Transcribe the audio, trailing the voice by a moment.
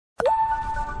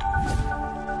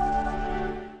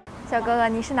小哥哥，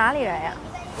你是哪里人呀？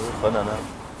我是河南的。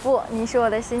不，你是我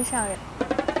的心上人。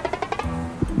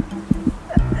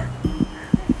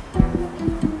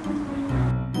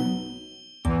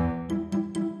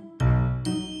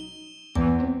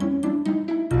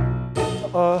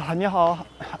你好，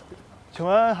请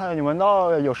问你闻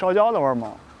到有烧焦的味儿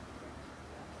吗？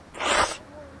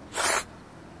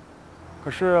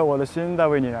可是我的心在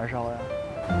为你燃烧呀。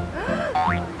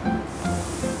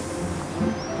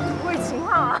土味情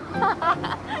话啊！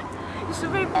你是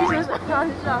被逼成什么样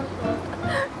子这样说？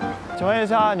请问一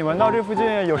下，你闻到这附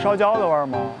近有烧焦的味儿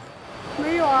吗？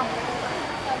没有啊，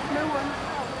没闻。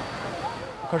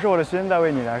可是我的心在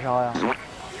为你燃烧呀。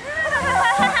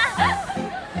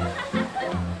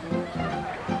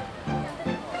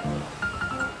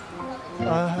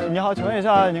你好，请问一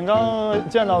下，您刚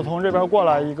见到从这边过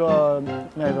来一个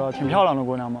挺漂亮的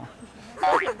姑娘吗？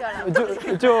挺漂亮。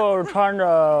就穿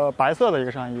着白色的一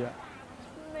个上衣。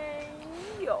没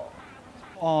有。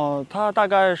哦，她大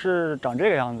概是长这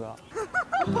个样子。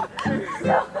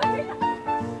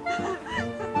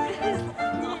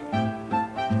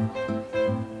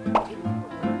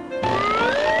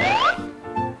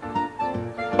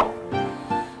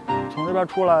从这边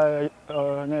出来，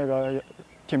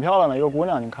挺漂亮的一个姑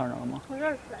娘，你看着了吗？从这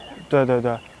儿出来的。对对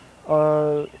对，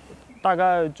大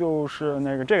概就是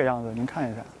这个样子，您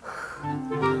看一下。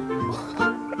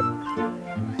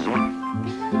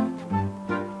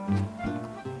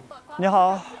你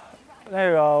好，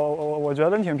我觉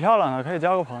得你挺漂亮的，可以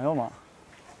交个朋友吗？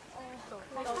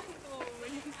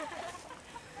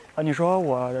你说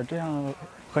我这样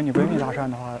和你闺蜜搭讪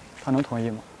的话，她能同意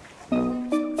吗？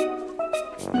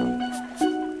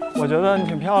我觉得你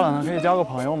挺漂亮的，可以交个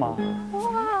朋友吗？哇！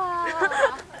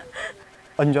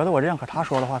你觉得我这样和她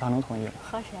说的话，她能同意吗？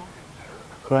和谁？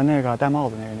和戴帽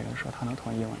子那个女人说，她能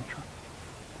同意吗？你说？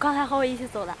刚才和我一起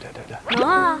走的。对对对。能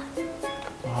啊。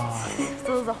啊。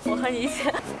走，我和你一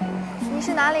起。你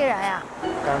是哪里人呀？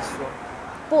甘肃。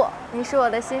不，你是我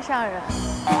的心上人。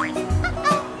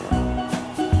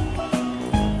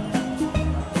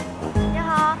你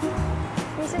好，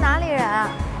你是哪里人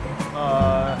啊？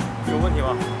有问题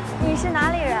吗？你是哪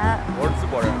里人？我是淄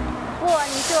博人。不，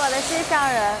你是我的心上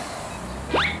人。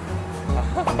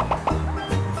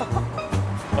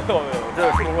没有，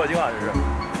这是说情话，这是。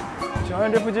请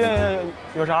问这附近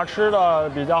有啥吃的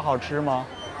比较好吃吗？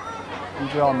你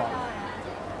知道吗？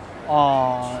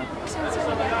哦。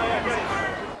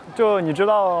就你知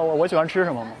道我喜欢吃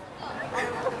什么吗？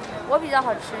我比较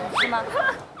好吃，你吃吗？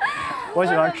我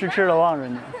喜欢吃的望着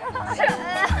你。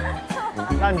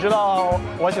那你知道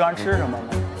我喜欢吃什么吗？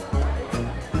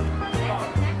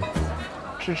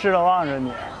吃的望着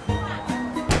你。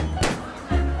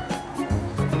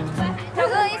小哥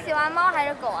哥，你喜欢猫还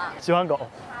是狗啊？喜欢狗。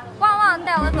旺旺，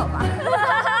带我走吧。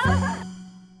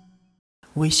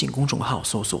微信公众号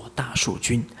搜索“大树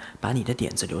君”，把你的点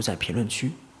子留在评论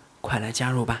区，快来加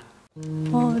入吧！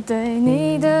我对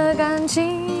你的感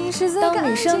情是当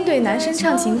女生对男生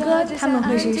唱情歌，他们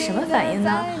会是什么反应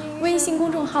呢？微信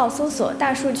公众号搜索“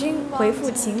大树君”，回复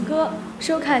“情歌”，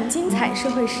收看精彩社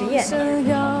会实验。